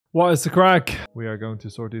What is the crack? We are going to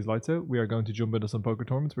sort these lights out. We are going to jump into some poker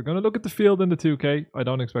tournaments. We're going to look at the field in the 2K. I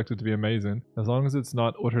don't expect it to be amazing. As long as it's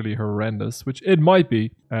not utterly horrendous, which it might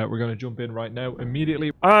be. We're going to jump in right now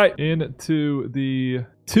immediately. All right, into the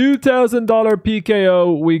 $2,000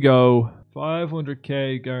 PKO we go.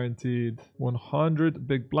 500k guaranteed, 100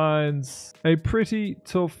 big blinds. A pretty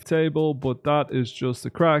tough table, but that is just a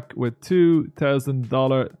crack with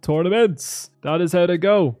 $2,000 tournaments. That is how they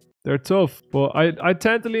go. They're tough, but I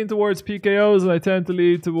tend to lean towards PKOs, and I tend to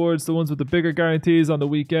lean towards the ones with the bigger guarantees on the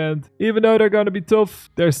weekend. Even though they're going to be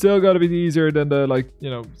tough, they're still going to be easier than the, like,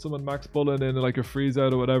 you know, someone max pulling in like a freeze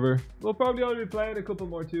out or whatever. We'll probably only be playing a couple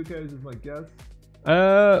more 2Ks is my guess.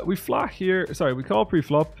 We flat here. Sorry, we call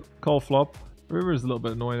pre-flop, call flop. River is a little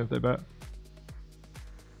bit annoying if they bet.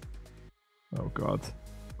 Oh god.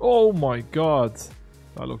 Oh my god.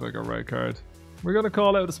 That looked like a red card. We're going to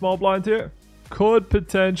call out a small blind here. Could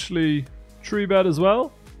potentially 3-bet as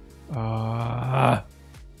well.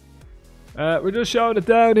 We're just showing it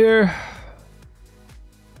down here.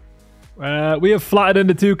 We have flattened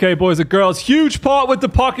in the 2K, boys and girls. Huge pot with the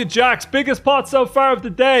pocket jacks. Biggest pot so far of the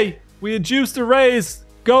day. We induced a raise.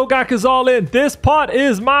 Gogak is all in. This pot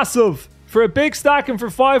is massive. For a big stack and for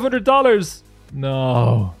 $500.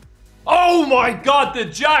 No. Oh my god, the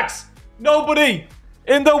jacks. Nobody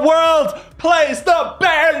in the world plays the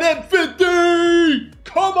better than 50.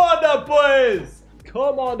 Come on now, boys.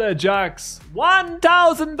 Come on there, jacks.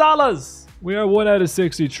 $1,000. We are 1 out of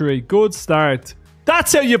 63. Good start.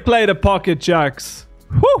 That's how you play the pocket jacks.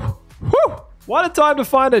 Whew. Whew. What a time to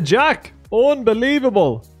find a jack.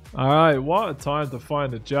 Unbelievable. All right, what a time to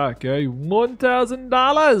find a jack, eh?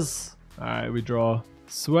 $1,000. All right, we draw.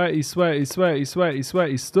 Sweaty, sweaty, sweaty, sweaty,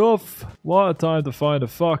 sweaty stuff. What a time to find a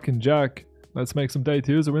fucking jack. Let's make some day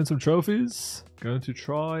twos or win some trophies. Going to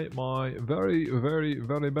try my very, very,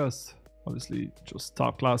 very best. Obviously, just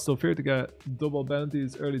top class stuff here to get double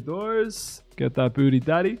bounties early doors. Get that booty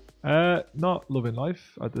daddy. Not loving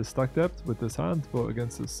life at this stack depth with this hand, but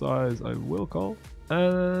against this size, I will call.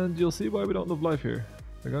 And you'll see why we don't love life here.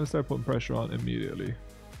 We're going to start putting pressure on immediately.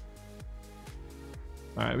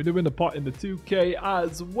 Alright, we did win the pot in the 2K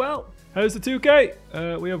as well. How's the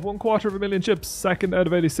 2K? We have 250,000 chips, second out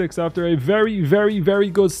of 86 after a very, very,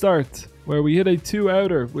 very good start. Where we hit a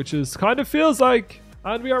 2-outer, which is kind of feels like.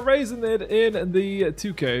 And we are raising it in the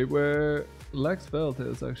 2K, where Lex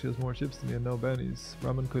Veltails actually has more chips than me and no bounties.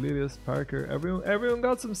 Raman Cornelius, Parker, everyone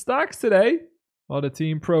got some stacks today. A lot of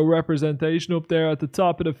Team Pro representation up there at the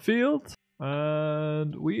top of the field.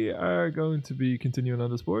 And we are going to be continuing on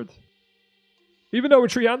this board. Even though we're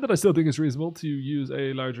three-handed, I still think it's reasonable to use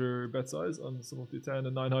a larger bet size on some of the 10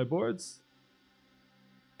 and 9 high boards.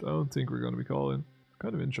 Don't think we're going to be calling.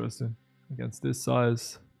 Kind of interesting against this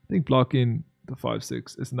size. I think blocking the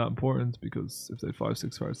 5-6 isn't that important because if they had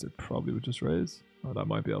 5-6 first, they probably would just raise. Oh, that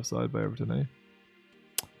might be offside by Everton, eh?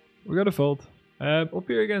 We're going to fold. Up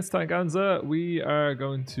here against Tanganza, we are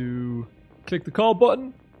going to click the call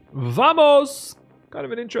button. Vamos! Kind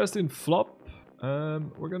of an interesting flop.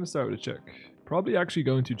 We're going to start with a check. Probably actually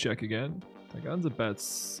going to check again. Tanganza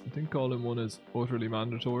bets. I think calling one is utterly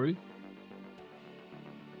mandatory.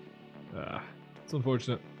 It's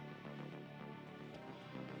unfortunate.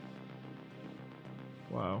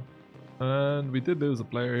 Wow. And we did lose a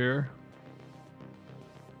player here.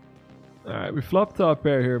 Alright, we flopped top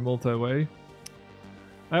pair here multi-way.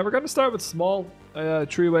 We're going to start with small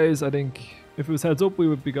three ways. I think if it was heads up, we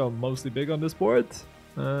would be going mostly big on this board.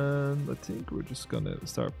 And I think we're just going to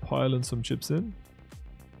start piling some chips in.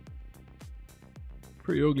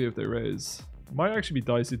 Pretty ugly if they raise. Might actually be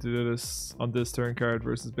dicey to do this on this turn card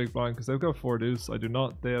versus big blind because they've got 4 deuce. I do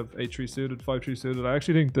not. They have 8-3 suited, 5-3 suited. I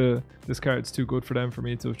actually think this card's too good for them for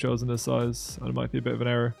me to have chosen this size. And it might be a bit of an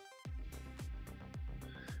error.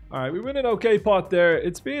 Alright, we win an okay pot there.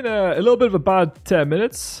 It's been a little bit of a bad 10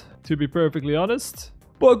 minutes, to be perfectly honest.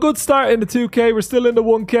 But a good start in the 2K. We're still in the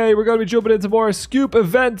 1K. We're going to be jumping into more scoop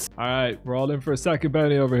events. Alright, we're all in for a second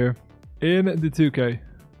bounty over here. In the 2K.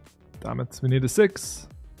 Damn it, we need a 6.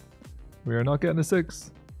 We are not getting a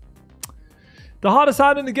 6. The hottest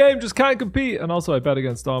hand in the game just can't compete. And also I bet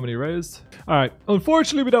against Domini raised. Alright,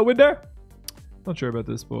 unfortunately we don't win there. Not sure about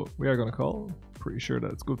this, but we are going to call. Pretty sure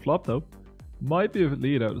that it's good flop though. Might be a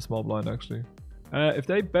lead out of small blind actually. If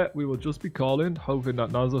they bet, we will just be calling, hoping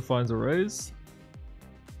that Nozzle finds a raise.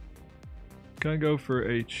 Can go for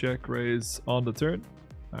a check raise on the turn.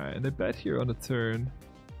 Alright, and they bet here on the turn.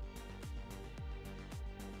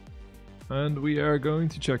 And we are going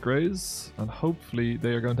to check raise. And hopefully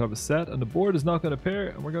they are going to have a set. And the board is not going to pair.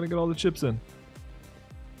 And we're going to get all the chips in.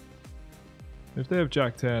 If they have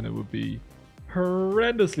Jack 10, it would be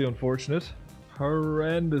horrendously unfortunate.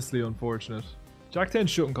 Horrendously unfortunate. Jack 10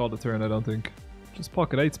 shouldn't call the turn, I don't think. Just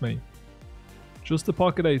pocket 8s, mate. Just the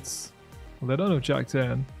pocket 8s. Well, they don't have Jack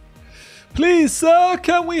 10. Please, sir,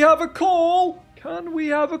 can we have a call? Can we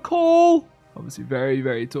have a call? Obviously, very,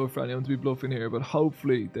 very tough for anyone to be bluffing here, but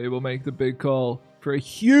hopefully they will make the big call for a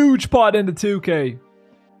huge pot in the 2K.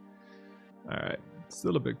 Alright,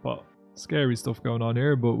 still a big pot. Scary stuff going on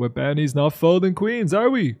here, but with Benny's not folding queens, are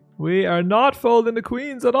we? We are not folding the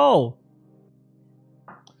queens at all.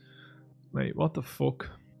 Mate, what the fuck?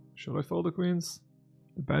 Should I fold the queens?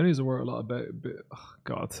 The bounties are worth a lot about. Oh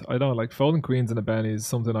God, I don't like folding queens in a bounty is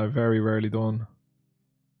something I've very rarely done.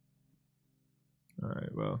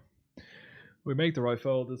 Alright, well. We make the right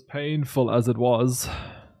fold, as painful as it was.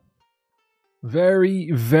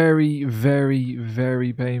 Very, very, very,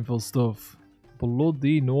 very painful stuff.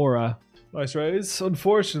 Bloody Nora. Nice raise.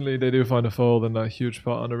 Unfortunately, they do find a fold in that huge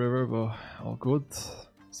pot on the river, but all good.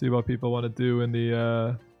 See what people want to do in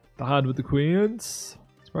the hand with the queens.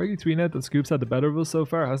 It's probably tweeting out that Scoop's had the better of us so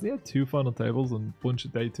far. Hasn't he had 2 final tables and a bunch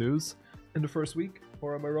of day 2s in the first week?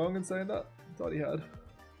 Or am I wrong in saying that? I thought he had.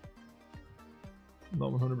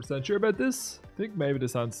 Not 100% sure about this. I think maybe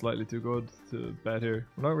this hand's slightly too good to bet here.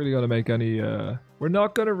 We're not really going to make any we're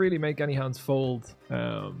not going to really make any hands fold.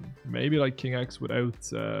 Maybe like King X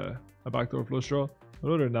without a backdoor flush draw.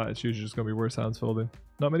 But other than that, it's usually just going to be worse hands folding.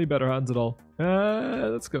 Not many better hands at all.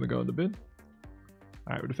 That's going to go in the bin.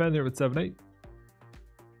 Alright, we're defending here with 7-8.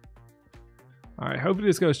 Alright, hopefully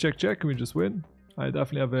this goes check and we just win. I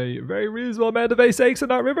definitely have a very reasonable amount of ace-8s in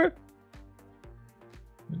that river.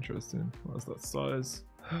 Interesting. What's that size?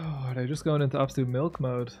 Oh, are they just going into absolute milk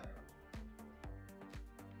mode?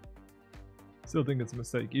 Still think it's a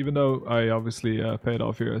mistake. Even though I obviously paid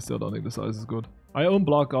off here, I still don't think the size is good. I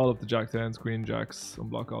unblock all of the Jack 10s, Queen Jacks,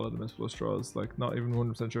 unblock all of the miss flush draws. Like, not even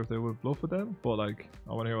 100% sure if they would bluff with them, but like,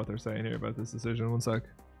 I want to hear what they're saying here about this decision. One sec.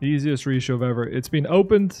 Easiest reshove ever. It's been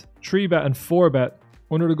opened, 3-bet and 4-bet,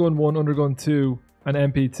 under the gun 1, under gun 2, and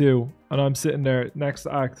MP2. And I'm sitting there next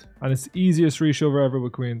to act, and it's the easiest reshove ever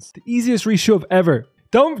with queens. The easiest reshove ever.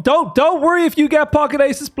 Don't worry if you get pocket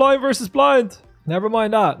aces blind versus blind. Never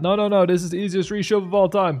mind that. No. This is the easiest reshove of all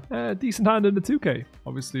time. Decent hand in the 2K.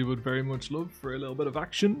 Obviously, would very much love for a little bit of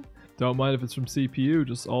action. Don't mind if it's from CPU,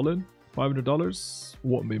 just all in. $500.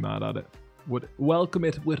 Wouldn't be mad at it. Would welcome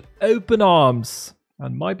it with open arms.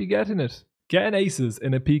 And might be getting it. Getting aces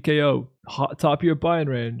in a PKO. Top of your buying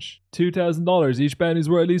range. $2,000. Each bounty's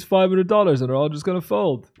worth at least $500 and they're all just going to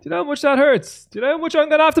fold. Do you know how much that hurts? Do you know how much I'm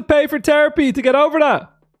going to have to pay for therapy to get over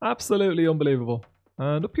that? Absolutely unbelievable.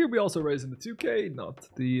 And up here we also raise in the 2K. Not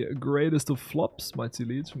the greatest of flops. Might see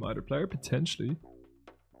leads from either player, potentially.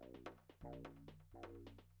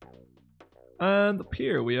 And up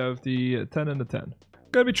here we have the 10 and the 10.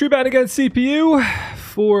 Gonna be true betting against CPU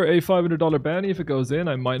for a $500 bounty. If it goes in,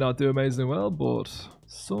 I might not do amazingly well, but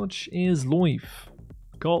such is life.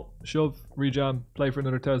 Call, shove, rejam, play for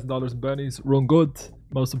another $1,000 in bounties, run good.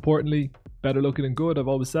 Most importantly, better looking than good. I've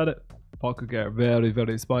always said it. Pot could get very,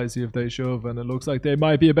 very spicy if they shove, and it looks like they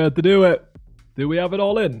might be about to do it. Do we have it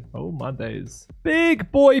all in? Oh my days. Big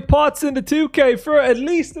boy pots in the 2K for at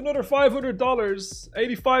least another $500.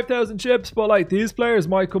 85,000 chips, but like these players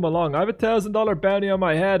might come along. I have a $1,000 bounty on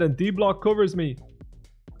my head and D-block covers me.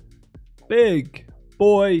 Big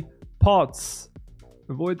boy pots.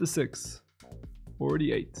 Avoid the 6.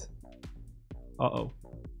 48. Uh-oh.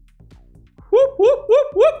 Whoop, whoop, whoop,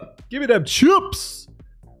 whoop. Give me them chips.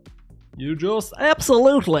 You just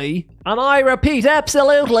absolutely, and I repeat,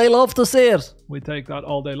 absolutely love to see it. We take that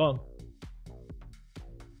all day long.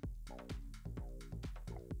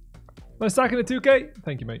 Nice stack in the 2K.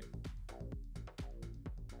 Thank you, mate.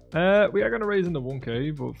 We are going to raise in the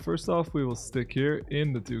 1K, but first off, we will stick here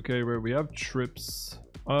in the 2K where we have trips.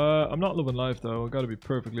 I'm not loving life though. I got to be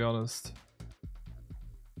perfectly honest.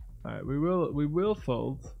 All right, we will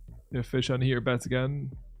fold if fish on here bets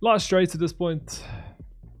again. A lot of straights at this point.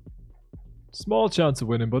 Small chance of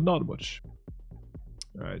winning, but not much.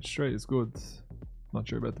 Alright, straight is good. Not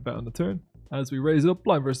sure about the bet on the turn. As we raise up,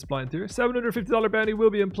 blind versus blind here. $750 bounty will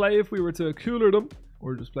be in play if we were to cooler them.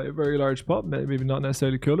 Or just play a very large pot, maybe not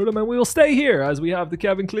necessarily cooler them. And we will stay here as we have the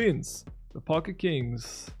Kevin Cleans. The Pocket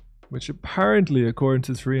Kings. Which apparently, according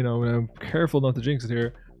to Sereno, and I'm careful not to jinx it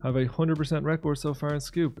here, have a 100% record so far in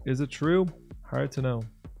Scoop. Is it true? Hard to know.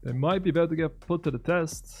 They might be about to get put to the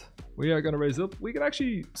test. We are going to raise up. We can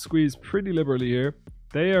actually squeeze pretty liberally here.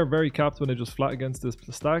 They are very capped when they just flat against this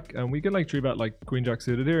stack. And we can like 3-bet like Queen Jack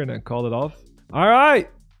suited here and then call it off. All right.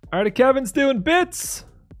 Are the Kevins doing bits?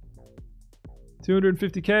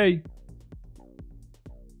 250k.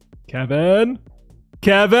 Kevin.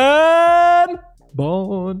 Kevin.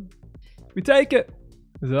 Bon. We take it.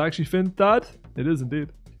 Is it actually Finn's dad? It is indeed.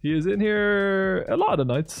 He is in here a lot of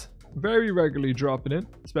nights. Very regularly dropping in,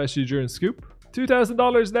 especially during Scoop.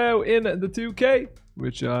 $2,000 now in the 2K,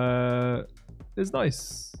 which is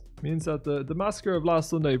nice. Means that the massacre of last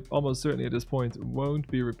Sunday almost certainly at this point won't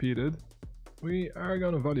be repeated. We are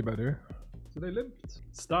going to volley bet here. So they limped,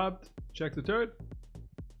 stabbed, check the turn.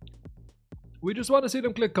 We just want to see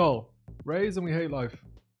them click call. Raise and we hate life.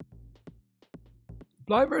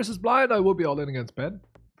 Blind versus blind, I will be all in against Ben,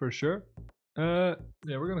 for sure. Yeah,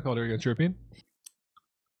 we're going to call here against European.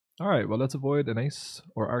 Alright, well let's avoid an ace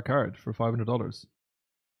or our card for $500.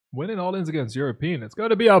 Winning all-ins against European. It's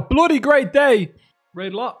going to be a bloody great day.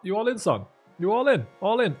 Raid lot, you all in, son? You all in?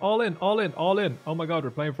 All in, all in, all in, all in. Oh my god,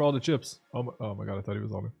 we're playing for all the chips. Oh my god, I thought he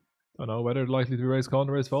was all in. I don't know whether it's likely to be raised call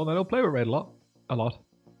and raised fold. I don't play with raid a lot.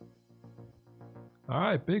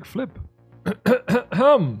 Alright, big flip.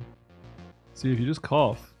 See if you just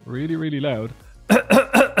cough really, really loud.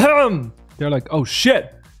 They're like, oh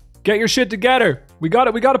shit. Get your shit together. We got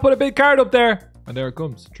it. We got to put a big card up there. And there it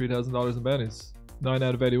comes. $3,000 in bennies. 9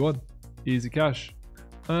 out of 81. Easy cash.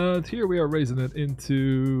 And here we are raising it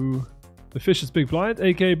into the Fish's Big Blind,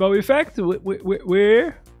 aka Bowie Effect.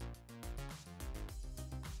 Where?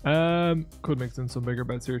 Could mix in some bigger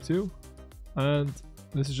bets here too. And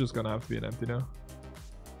this is just going to have to be an empty now.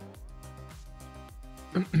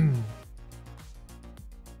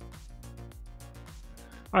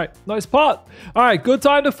 Alright, nice pot. Alright, good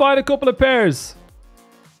time to find a couple of pairs.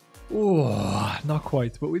 Ooh, not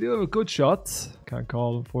quite, but we do have a good shot. Can't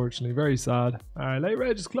call, unfortunately. Very sad. Alright, late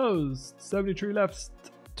reg is closed. 73 left,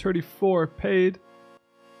 34 paid.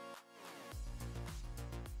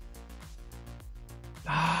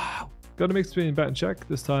 Got a mix between bet and check.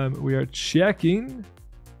 This time we are checking.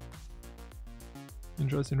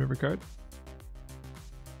 Interesting river card.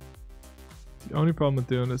 The only problem with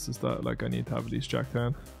doing this is that like I need to have at least jack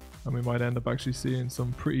 10, and we might end up actually seeing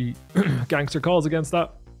some pretty gangster calls against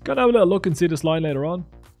that. Gonna have a little look and see this line later on.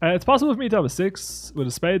 It's possible for me to have a 6 with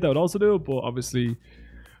a spade. That would also do, but obviously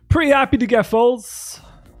pretty happy to get folds.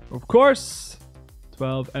 Of course,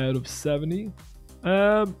 12 out of 70.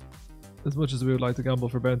 As much as we would like to gamble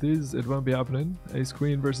for bounties, it won't be happening. Ace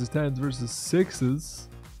queen versus 10s versus 6s.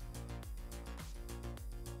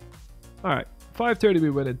 Alright, 530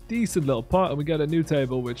 we win a decent little pot, and we get a new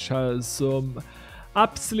table which has some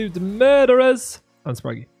absolute murderers and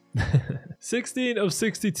Spraggy. 16 of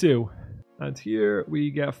 62. And here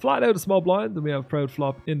we get flat out a small blind, then we have proud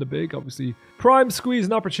flop in the big. Obviously, prime squeeze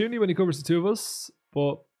an opportunity when he covers the two of us,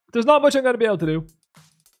 but there's not much I'm going to be able to do.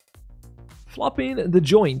 Flopping the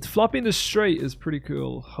joint, flopping the straight is pretty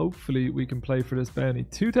cool. Hopefully we can play for this bounty.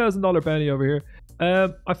 $2,000 bounty over here.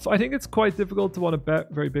 I think it's quite difficult to want to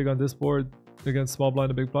bet very big on this board against small blind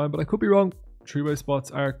and big blind, but I could be wrong. Three-way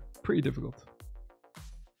spots are pretty difficult.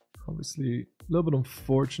 Obviously, a little bit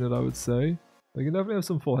unfortunate, I would say. They can definitely have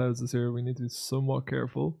some full houses here. We need to be somewhat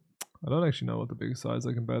careful. I don't actually know what the biggest size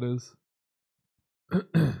I can bet is.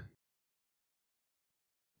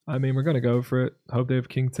 I mean, we're going to go for it. Hope they have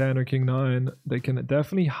king 10 or king 9. They can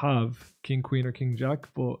definitely have king queen or king jack,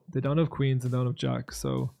 but they don't have queens and don't have jacks,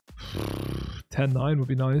 so 10-9 would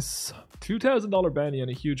be nice. $2,000 bounty and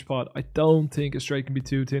a huge pot. I don't think a straight can be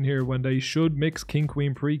too thin here when they should mix king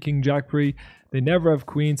queen pre, king jack pre. They never have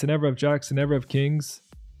queens, they never have jacks, they never have kings.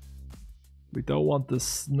 We don't want the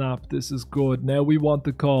snap. This is good. Now we want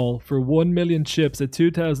the call for 1 million chips, a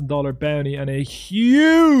 $2,000 bounty, and a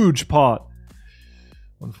huge pot.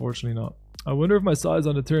 Unfortunately not. I wonder if my size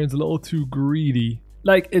on the turn's a little too greedy.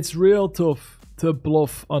 Like, it's real tough to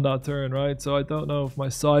bluff on that turn, right? So I don't know if my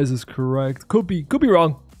size is correct. Could be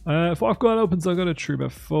wrong. If off-guard opens, I'm going to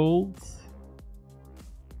 3-bet fold.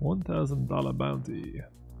 $1,000 bounty.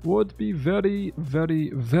 Would be very,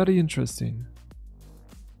 very, very interesting.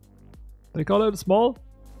 They call out a small.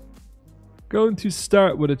 Going to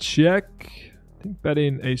start with a check. I think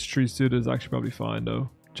betting ace-3 suited is actually probably fine though.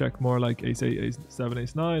 Check more like ace-8, ace-7,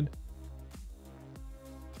 ace-9.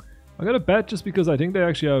 I'm going to bet just because I think they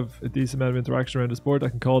actually have a decent amount of interaction around this board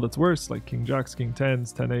that can call that's worse, like king jacks, king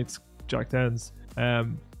 10s, 10-8s, jack 10s.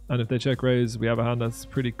 And if they check raise, we have a hand that's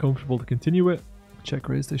pretty comfortable to continue with. Check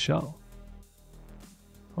raise they shall.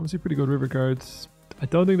 Obviously pretty good river cards. I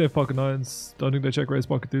don't think they have pocket 9s. Don't think they check raise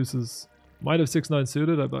pocket deuces. Might have 6-9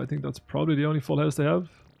 suited, but I think that's probably the only full house they have.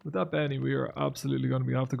 With that bounty, we are absolutely going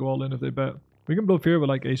to have to go all in if they bet. We can bluff here with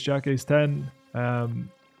like ace jack, ace 10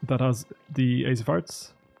 that has the ace of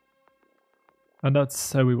hearts. And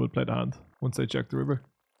that's how we would play the hand once they check the river.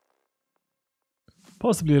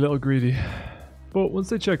 Possibly a little greedy. But once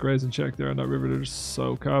they check raise and check there on that river, they're just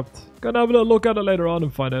so capped. Gonna have a little look at it later on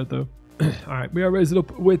and find out though. Alright, we are raising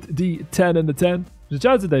up with the 10 and the 10. There's a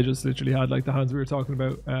chance that they just literally had like the hands we were talking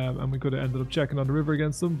about, and we could have ended up checking on the river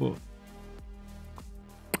against them, but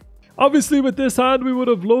obviously with this hand we would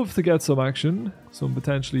have loved to get some action, some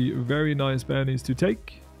potentially very nice bounties to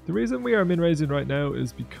take. The reason we are min raising right now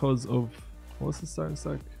is because of, what's the starting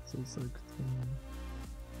stack? So it's like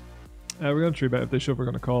we're going to 3-bet. If they shove, we're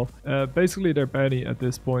going to call. Basically their bounty at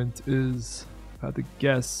this point is, I had to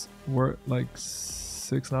guess, worth like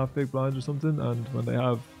 6.5 big blinds or something, and when they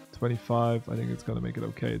have 25, I think it's going to make it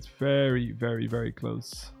okay. It's very, very, very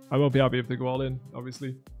close. I won't be happy if they go all in,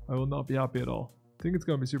 obviously. I will not be happy at all. I think it's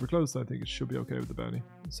going to be super close. I think it should be okay with the bounty.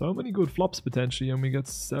 So many good flops potentially, and we get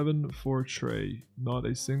 7 for tray. Not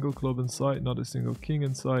a single club in sight, not a single king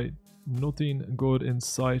in sight. Nothing good in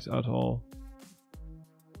sight at all.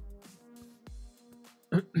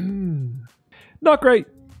 Not great.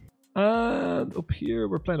 And up here,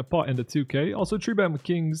 we're playing a pot in the 2k. Also 3-bet with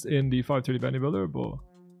kings in the 530 bounty builder, but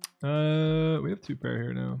we have 2 pair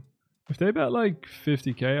here now. If they bet like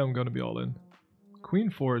 50k, I'm going to be all in. Queen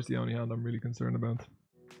 4 is the only hand I'm really concerned about.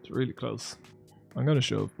 It's really close. I'm going to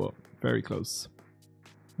shove, but very close.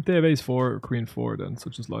 If they have ace 4 or queen 4, then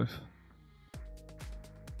such is life.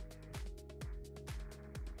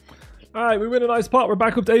 Alright, we win a nice pot. We're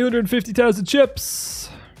back up to 850,000 chips.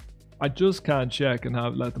 I just can't check and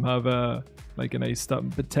let them have like an ace that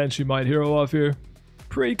potentially might hero off here.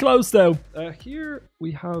 Pretty close though. Here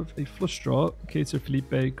we have a flush draw. Caser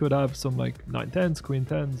Felipe could have some like 9-10s, queen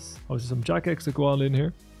 10s. Obviously some jack X that go all in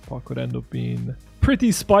here. Pot could end up being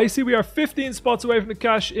pretty spicy. We are 15 spots away from the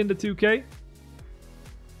cash in the 2k.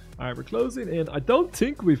 Alright, we're closing in. I don't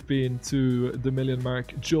think we've been to the million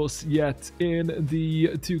mark just yet in the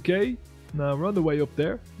 2k. Now we're on the way up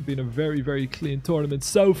there. It's been a very, very clean tournament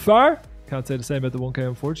so far. Can't say the same about the 1k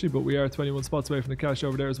unfortunately, but we are 21 spots away from the cash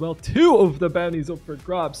over there as well. 2 of the bounties up for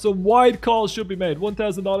grabs. Some wide calls should be made.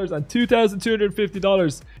 $1,000 and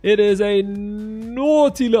 $2,250. It is a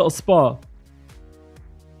naughty little spot.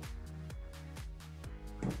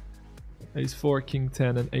 Ace 4, king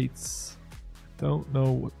 10 and 8s. Don't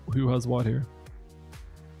know who has what here.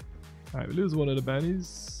 Alright, we lose one of the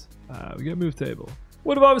bounties. We get move table.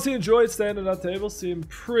 Would have obviously enjoyed staying on that table. Seemed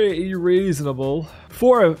pretty reasonable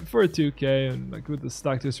for a 2k, and like with the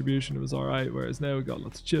stack distribution it was alright, whereas now we got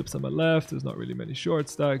lots of chips on my left. There's not really many short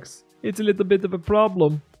stacks. It's a little bit of a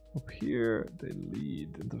problem. Up here they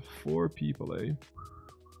lead into 4 people, eh?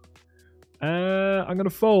 I'm gonna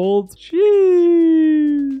fold.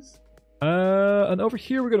 Jeez. And over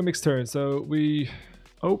here we're gonna mix turns. So we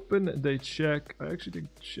open, they check. I actually think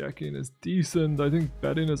checking is decent. I think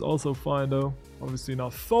betting is also fine though. Obviously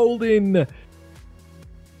not folding. I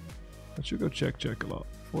should go check a lot.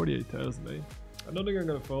 48,000, eh? I don't think I'm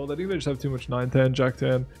gonna fold. I think they just have too much 9-10, jack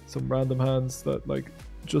 10, some random hands that like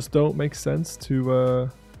just don't make sense to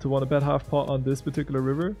want to bet half pot on this particular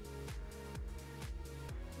river.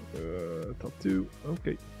 Top 2.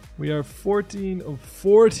 Okay. We are 14 of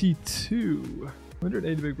 42.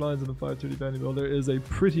 180 big blinds in the 530 bounty builder is a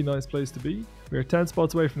pretty nice place to be. We are 10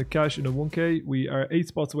 spots away from the cash in the 1k. We are 8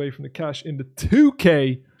 spots away from the cash in the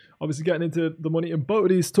 2k. Obviously getting into the money in both of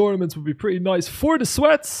these tournaments would be pretty nice for the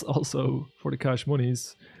sweats. Also for the cash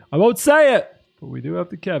monies. I won't say it, but we do have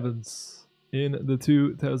the Kevins in the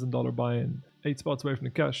 $2,000 buy-in. 8 spots away from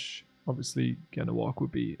the cash. Obviously getting a walk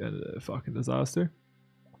would be a fucking disaster.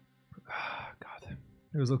 God.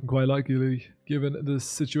 It was looking quite likely given the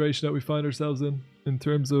situation that we find ourselves in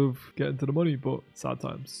terms of getting to the money, but sad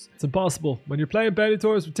times. It's impossible. When you're playing bounty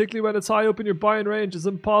tours, particularly when it's high up in your buying range, it's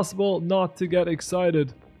impossible not to get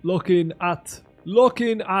excited looking at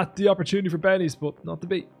the opportunity for bounties, but not to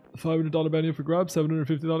beat. $500 bounty up for grabs,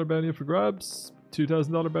 $750 bounty up for grabs,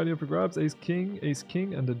 $2,000 bounty up for grabs, ace king,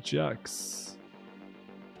 and the jacks.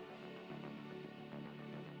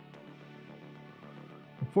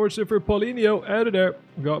 Unfortunate for Paulinho, out of there.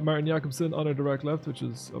 We got Martin Jakobsen on our direct left, which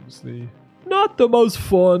is obviously not the most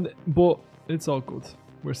fun, but it's all good.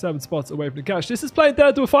 We're 7 spots away from the cash. This is playing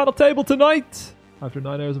down to a final table tonight. After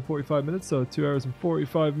 9 hours and 45 minutes, so 2 hours and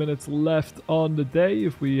 45 minutes left on the day.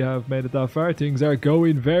 If we have made it that far, things are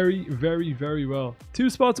going very, very, very well. 2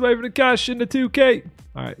 spots away from the cash in the 2k.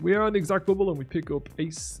 Alright, we are on the exact bubble and we pick up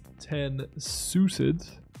ace 10 suited.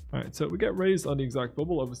 Alright, so we get raised on the exact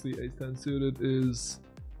bubble. Obviously, ace 10 suited is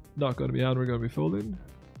not going to be on, we're going to be folding.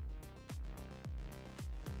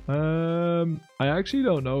 I actually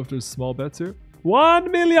don't know if there's small bets here.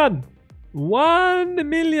 1 million! 1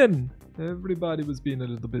 million! Everybody was being a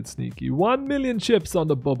little bit sneaky. 1 million chips on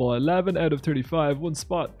the bubble. 11 out of 35. 1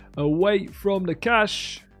 spot away from the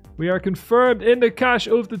cash. We are confirmed in the cash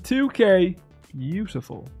of the 2k.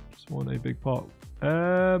 Beautiful. Just won a big pot.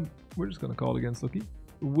 We're just going to call against Lucky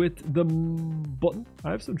with the button.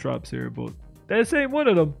 I have some traps here, but this ain't one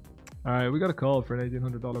of them. All right, we got a call for an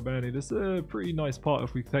 $1,800 bounty. This is a pretty nice pot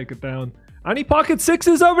if we take it down. Any pocket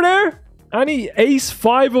sixes over there? Any ace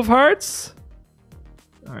 5 of hearts?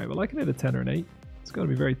 All right, well, I can hit a 10 or an 8. It's going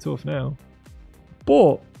to be very tough now,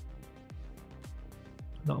 but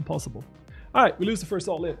not impossible. All right, we lose the first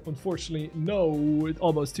all in. Unfortunately, no,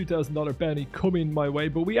 almost $2,000 bounty coming my way,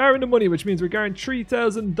 but we are in the money, which means we're guaranteed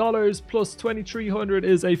 $3,000 plus $2,300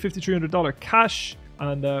 is a $5,300 cash,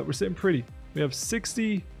 and we're sitting pretty. We have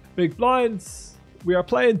 60 big blinds. We are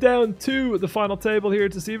playing down to the final table here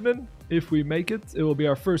this evening. If we make it, it will be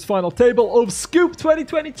our first final table of Scoop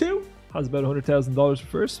 2022. Has about $100,000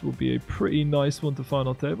 first. Will be a pretty nice one to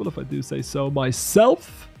final table, if I do say so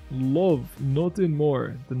myself. Love nothing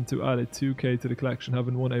more than to add a 2k to the collection,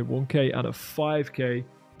 having won a 1k and a 5k.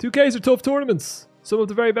 2ks are tough tournaments. Some of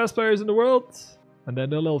the very best players in the world. And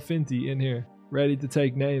then a little Finty in here, ready to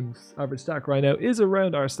take names. Average stack right now is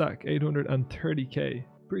around our stack, 830k.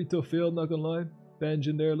 Pretty tough field, not gonna lie. Benj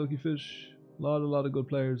in there, Lucky Fish. A lot of good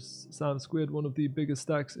players. Sam Squid, one of the biggest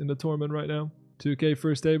stacks in the tournament right now. 2k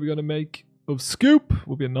first day we're gonna make of Scoop.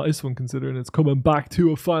 Will be a nice one considering it's coming back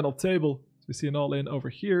to a final table. We see an all in over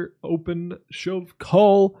here. Open, shove,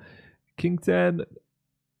 call, king 10.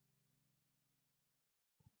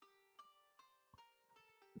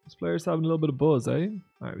 This player's having a little bit of buzz, eh?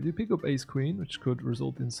 Alright, we do pick up ace queen, which could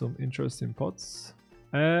result in some interesting pots.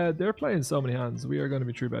 They're playing so many hands. We are going to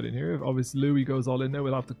be true betting here. If obviously Louis goes all in now,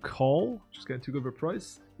 we'll have to call. Just getting too good of a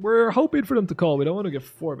price. We're hoping for them to call. We don't want to get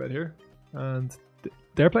 4-bet here. And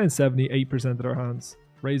they're playing 78% of their hands,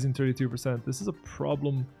 raising 32%. This is a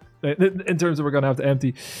problem. In terms of we're going to have to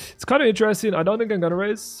empty. It's kind of interesting. I don't think I'm going to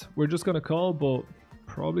raise. We're just going to call, but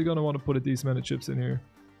probably going to want to put a decent amount of chips in here.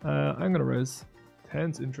 I'm going to raise.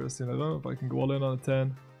 10's interesting. I don't know if I can go all in on a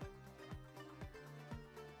 10.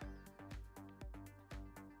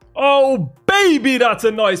 Oh, baby, that's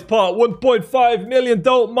a nice pot. 1.5 million.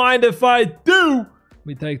 Don't mind if I do.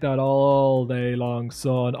 We take that all day long,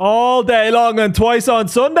 son. All day long and twice on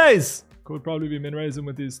Sundays. Could probably be min raising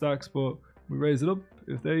with these stacks, but we raise it up.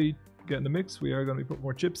 If they get in the mix, we are going to put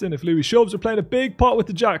more chips in. If Louis shoves, we're playing a big pot with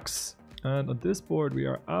the jacks. And on this board, we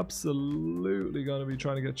are absolutely going to be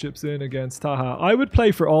trying to get chips in against Taha. I would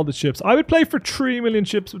play for all the chips. I would play for 3 million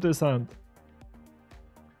chips with this hand.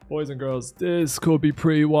 Boys and girls, this could be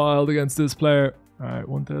pretty wild against this player. All right,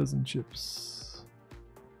 1,000 chips.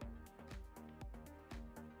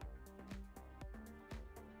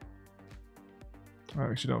 I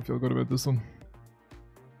actually don't feel good about this one.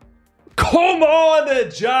 Come on, the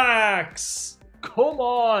jacks! Come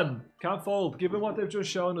on! Can't fold. Given what they've just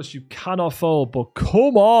shown us, you cannot fold. But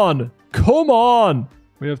come on! Come on!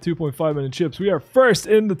 We have 2.5 million chips. We are first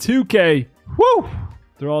in the 2k. Woo!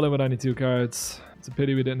 They're all in with any 2 cards. It's a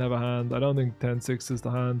pity we didn't have a hand. I don't think 10-6 is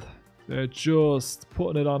the hand. They're just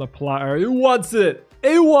putting it on a platter. Who wants it?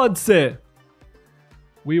 Who wants it?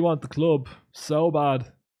 We want the club so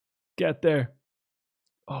bad. Get there.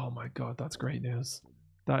 Oh my god, that's great news.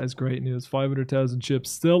 That is great news. 500,000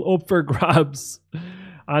 chips still up for grabs.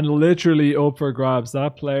 And literally up for grabs.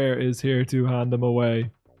 That player is here to hand them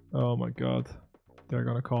away. Oh my god. They're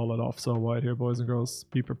going to call it off so wide here, boys and girls.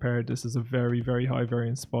 Be prepared. This is a very, very high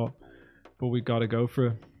variance spot. But we got to go for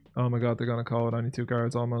it. Oh my god, they're going to call it only 2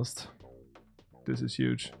 cards almost. This is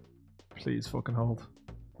huge. Please fucking hold.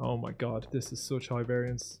 Oh my god, this is such high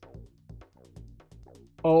variance.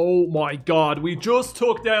 Oh my god, we just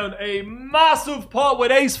took down a massive pot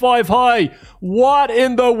with ace-5 high. What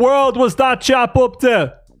in the world was that chap up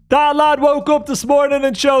to? That lad woke up this morning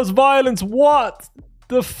and shows violence. What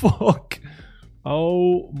the fuck?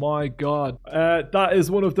 Oh my god. That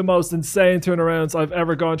is one of the most insane turnarounds I've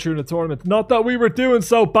ever gone through in a tournament. Not that we were doing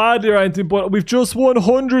so badly or anything, but we've just won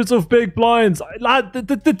hundreds of big blinds. Lad, the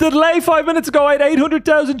delay 5 minutes ago, I had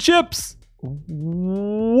 800,000 chips.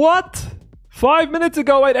 What? 5 minutes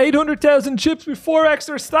ago, I had 800,000 chips with 4x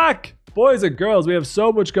their stack. Boys and girls, we have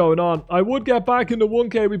so much going on. I would get back into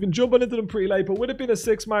 1k. We've been jumping into them pretty late, but with it being a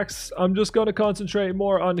 6 max, I'm just going to concentrate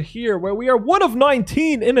more on here, where we are 1 of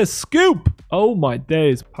 19 in a scoop. Oh my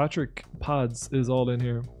days. Patrick Pads is all in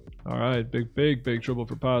here. All right, big trouble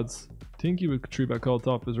for Pads. Think he would 3-bet call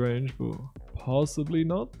top of his range, but possibly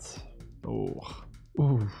not. Oh,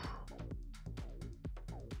 ooh.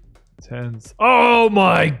 10s. Oh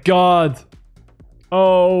my god.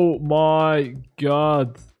 Oh my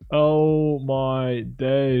god. Oh my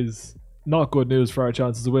days. Not good news for our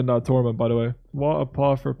chances to win that tournament, by the way. What a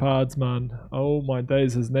pot for Pads, man. Oh my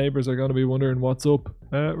days. His neighbors are going to be wondering what's up.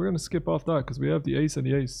 We're going to skip off that because we have the ace and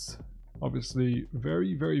the ace. Obviously,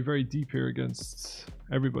 very deep here against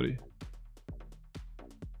Everybody.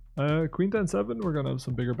 Queen 10-7, we're going to have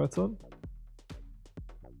some bigger bets on.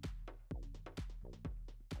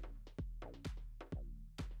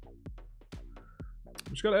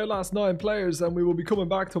 We just got to outlast 9 players and we will be coming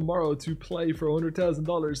back tomorrow to play for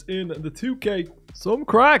 $100,000 in the 2K. Some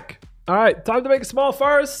crack. All right, time to make a small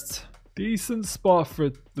forest. Decent spot for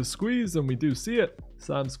the squeeze, and we do see it.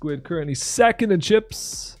 Sam Squid currently second in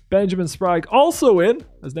chips. Benjamin Sprague also in.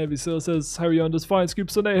 As Navy Seal says, how are you on this fine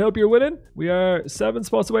Scoop Sunday? Hope you're winning. We are 7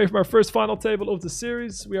 spots away from our first final table of the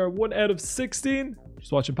series. We are 1 out of 16.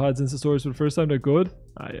 Just watching Pad's Insta stories for the first time. They're good.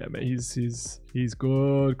 Ah, yeah, mate. He's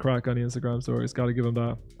good crack on the Instagram stories. Gotta give him that.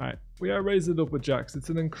 All right. We are raising it up with Jacks. It's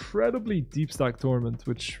an incredibly deep stack tournament,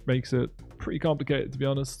 which makes it pretty complicated, to be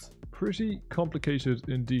honest. Pretty complicated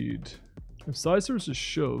indeed. If Sizer was to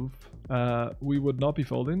shove, we would not be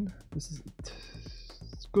folding. This is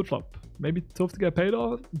good flop. Maybe tough to get paid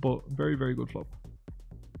off, but very, very good flop.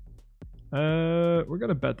 We're going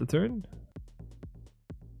to bet the turn.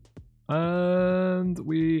 And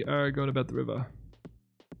we are going to bet the river.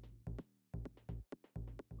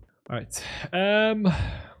 Alright.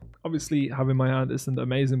 Obviously, having my hand isn't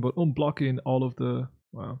amazing, but unblocking all of the...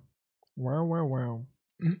 Wow. Wow.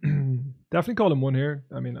 Definitely call him 1 here.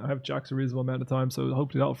 I mean, I have jacks a reasonable amount of time, so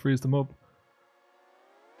hopefully that'll freeze them up.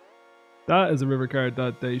 That is a river card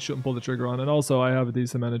that they shouldn't pull the trigger on. And also, I have a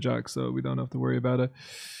decent amount of jacks, so we don't have to worry about it.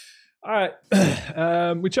 Alright.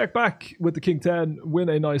 We check back with the King 10, win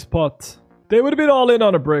a nice pot. They would have been all in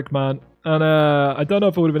on a brick, man. And I don't know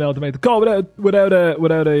if I would have been able to make the call without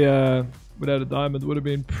a diamond. It would have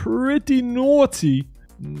been pretty naughty.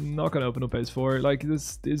 Not gonna open up ace 4. Like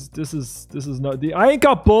this is not the. I ain't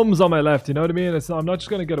got bums on my left. You know what I mean? I'm not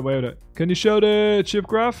just gonna get away with it. Can you show the chip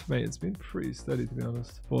graph, mate? It's been pretty steady, to be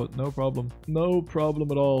honest. But no problem. No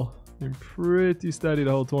problem at all. Been pretty steady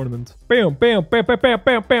the whole tournament. Bam, bam, bam, bam, bam,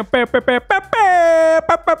 bam, bam, bam, bam, bam, bam.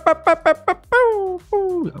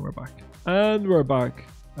 And we're back. And we're back.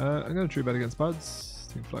 I'm gonna 3-bet against pads.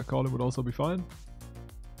 I think flat calling would also be fine.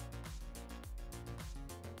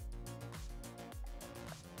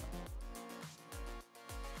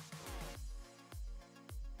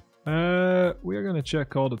 We are going to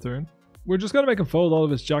check call the turn. We're just going to make him fold all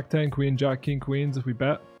of his jack 10, queen, jack, king, queens if we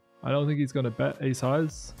bet. I don't think he's going to bet ace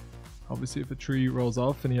highs. Obviously, if a 3 rolls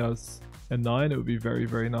off and he has a 9, it would be very,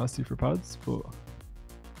 very nasty for pads. But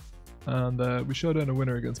and we showed down a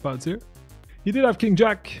winner against pads here. He did have king,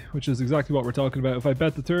 jack, which is exactly what we're talking about. If I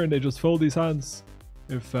bet the turn, they just fold these hands.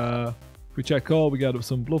 If we check call, we get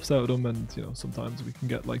some bluffs out of them, and you know sometimes we can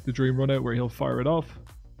get like the dream run out where he'll fire it off.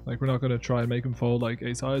 Like, we're not going to try and make him fold like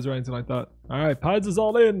ace highs or anything like that. All right, pads is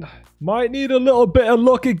all in. Might need a little bit of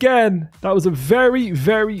luck again. That was a very,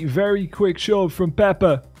 very, very quick shove from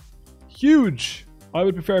Pepe. Huge. I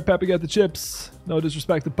would prefer Pepe get the chips. No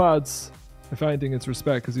disrespect to pads. If anything, it's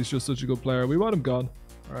respect because he's just such a good player. We want him gone.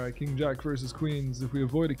 All right, king jack versus queens. If we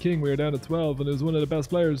avoid a king, we are down to 12, and it was one of the best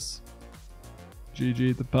players.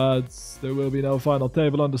 GG to pads. There will be no final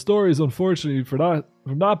table on the stories, unfortunately, for that.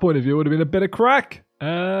 From that point of view, it would have been a bit of crack.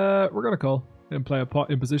 We're going to call and play a pot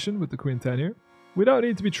in position with the queen 10 here. We don't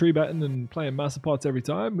need to be 3-betting and playing massive pots every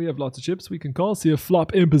time. We have lots of chips we can call. See a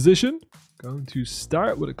flop in position. Going to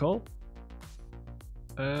start with a call.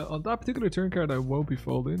 On that particular turn card, I won't be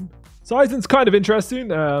folding. Sizing's kind of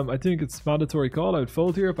interesting. I think it's mandatory call. I would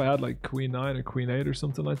fold here if I had like queen 9 or queen 8 or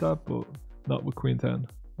something like that, but not with queen 10.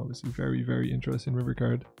 Obviously, very, very interesting river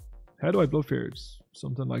card. How do I bluff here? It's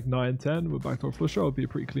something like 9-10 with backdoor flush draw would be a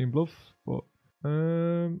pretty clean bluff, but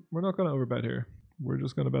we're not going to overbet here. We're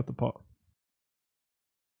just going to bet the pot.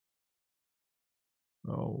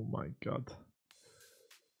 Oh my god.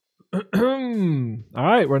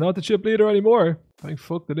 Alright, we're not the chip leader anymore. Thank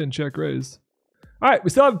fuck they didn't check raise. Alright, we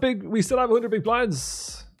still have 100 big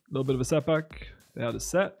blinds. A little bit of a setback. They had a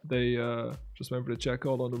set. They just went for the check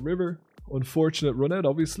call on the river. Unfortunate run out,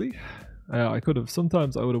 obviously.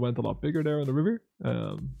 Sometimes I would have went a lot bigger there on the river.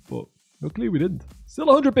 But luckily we didn't. Still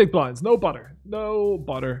 100 big blinds. No bother. No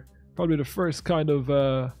bother. Probably the first kind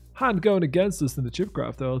of hand going against us in the chip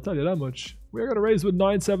craft, I'll tell you that much. We're going to raise with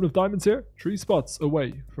 9-7 of diamonds here. 3 spots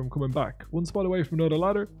away from coming back. 1 spot away from another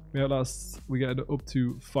ladder. We get up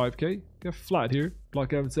to 5k. Get flat here.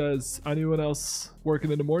 Block Evan says, anyone else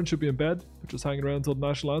working in the morning should be in bed. We're just hanging around until the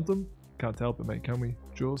national anthem. Can't help it, mate, can we?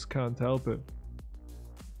 Just can't help it.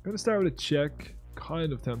 I'm going to start with a check.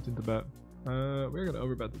 Kind of tempting to bet. We're going to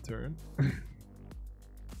overbet the turn.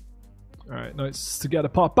 Alright, nice to get a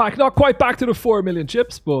pot back. Not quite back to the 4 million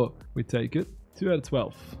chips, but we take it. 2 out of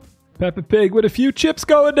 12. Peppa Pig with a few chips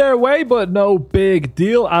going their way, but no big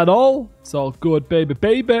deal at all. It's all good, baby,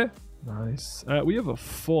 baby. Nice. We have a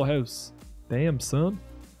full house. Damn, son.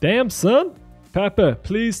 Damn, son. Peppa,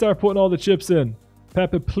 please start putting all the chips in.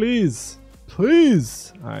 Peppa, please.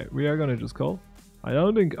 Please. Alright, we are going to just call. I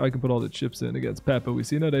don't think I can put all the chips in against Peppa. We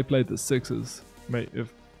seen how they played the 6s. Mate,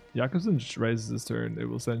 if Jakobsen just raises his turn, it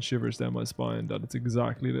will send shivers down my spine that it's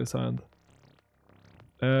exactly this hand.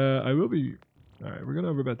 I will be... Alright, we're going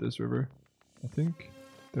to overbet this river. I think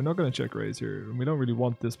they're not going to check raise here. And we don't really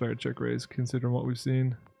want this player to check raise considering what we've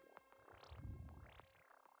seen.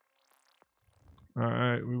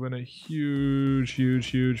 Alright, we win a huge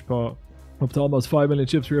pot. Up to almost 5 million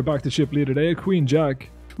chips. We are back to chip leader. They had Queen Jack.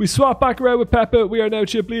 We swap back around with Peppa. We are now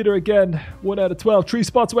chip leader again. 1 out of 12. 3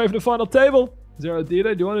 spots away from the final table. Zero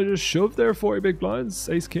Dita, do you want to just shove there 40 big blinds?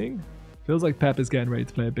 Ace King? Feels like Peppa's getting ready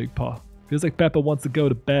to play a big pot. Feels like Peppa wants to go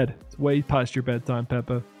to bed. It's way past your bedtime,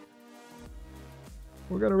 Peppa.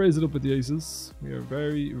 We're going to raise it up with the aces. We are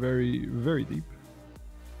very deep.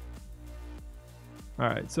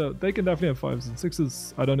 Alright, so they can definitely have 5s and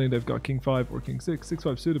 6s. I don't think they've got King 5 or King 6.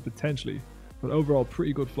 6-5 suited potentially. But overall,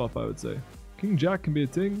 pretty good flop, I would say. King Jack can be a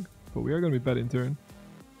thing, but we are going to be betting turn.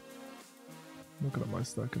 Looking at my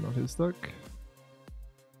stack and not his stack.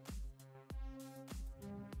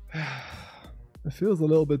 It feels a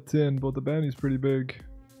little bit thin, but the bounty's pretty big.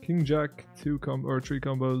 King Jack, 3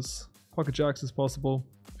 combos. Pocket Jacks is possible.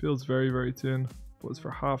 Feels very thin, but it's for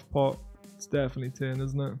half pot. It's definitely thin,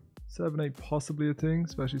 isn't it? 7-8 possibly a thing,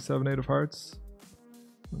 especially 7-8 of hearts.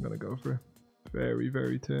 I'm gonna go for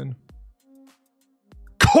very thin.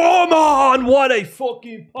 Come on! What a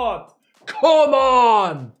fucking pot! Come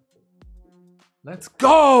on! Let's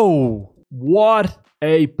go! What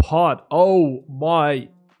a pot! Oh my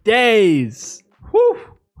days! Whew!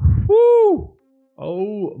 Whew!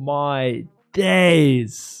 Oh my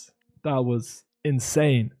days! That was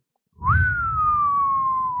insane.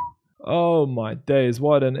 Oh my days,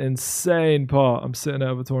 what an insane pot. I'm sitting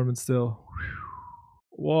out of a tournament still.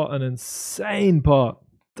 What an insane pot.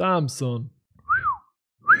 Damn, son.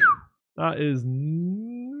 That is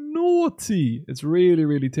naughty. It's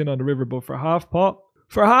really thin on the river, but for half pot,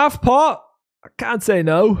 I can't say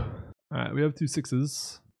no. Alright, we have 2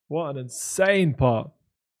 6s. What an insane pot.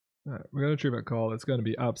 Alright, we're going to 3-bet call. It's going to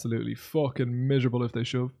be absolutely fucking miserable if they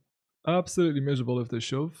shove. Absolutely miserable if they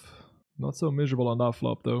shove. Not so miserable on that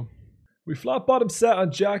flop though. We flop bottom set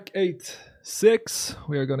on Jack 8-6.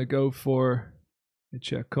 We are going to go for a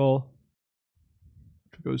check call.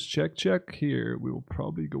 If it goes check here, we will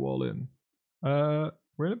probably go all in.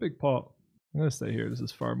 We're in a big pot. I'm going to stay here. This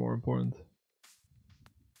is far more important.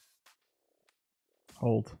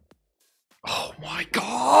 Hold. Oh my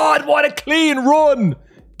god, what a clean run!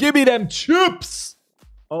 Give me them chips!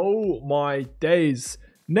 Oh my days.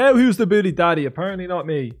 Now who's the booty daddy? Apparently not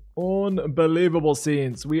me. Unbelievable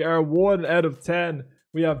scenes. We are 1 out of 10.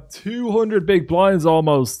 We have 200 big blinds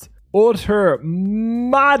almost. Utter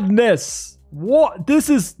madness. What? This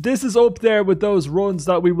is up there with those runs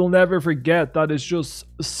that we will never forget. That is just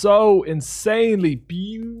so insanely,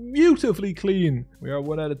 beautifully clean. We are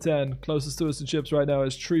 1 out of 10. Closest to us in chips right now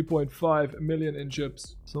is 3.5 million in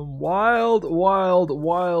chips. Some wild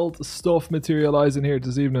stuff materializing here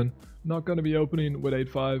this evening. Not going to be opening with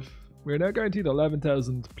 8-5. We're now guaranteed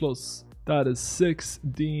 11,000 plus. That is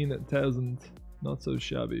 16,000. Not so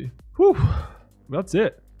shabby. Whew. That's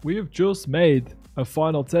it. We have just made a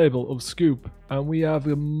final table of Scoop. And we have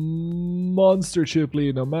a monster chip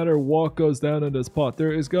lead no matter what goes down in this pot.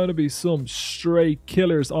 There is going to be some straight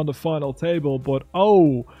killers on the final table. But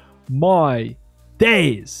oh my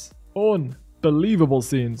days. Unbelievable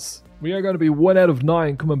scenes. We are going to be 1 out of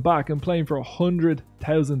 9 coming back and playing for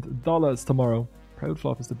 $100,000 tomorrow. Proud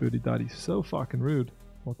flop is the booty daddy. So fucking rude.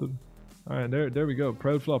 Alright, there we go.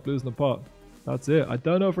 Proud flop losing the pot. That's it. I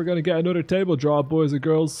don't know if we're going to get another table draw, boys and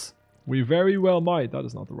girls. We very well might. That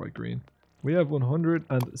is not the right green. We have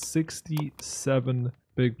 167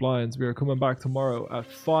 big blinds. We are coming back tomorrow at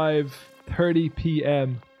 5:30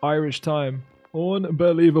 p.m. Irish time.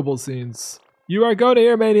 Unbelievable scenes. You are going to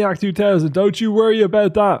hear Maniac 2000. Don't you worry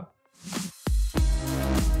about that.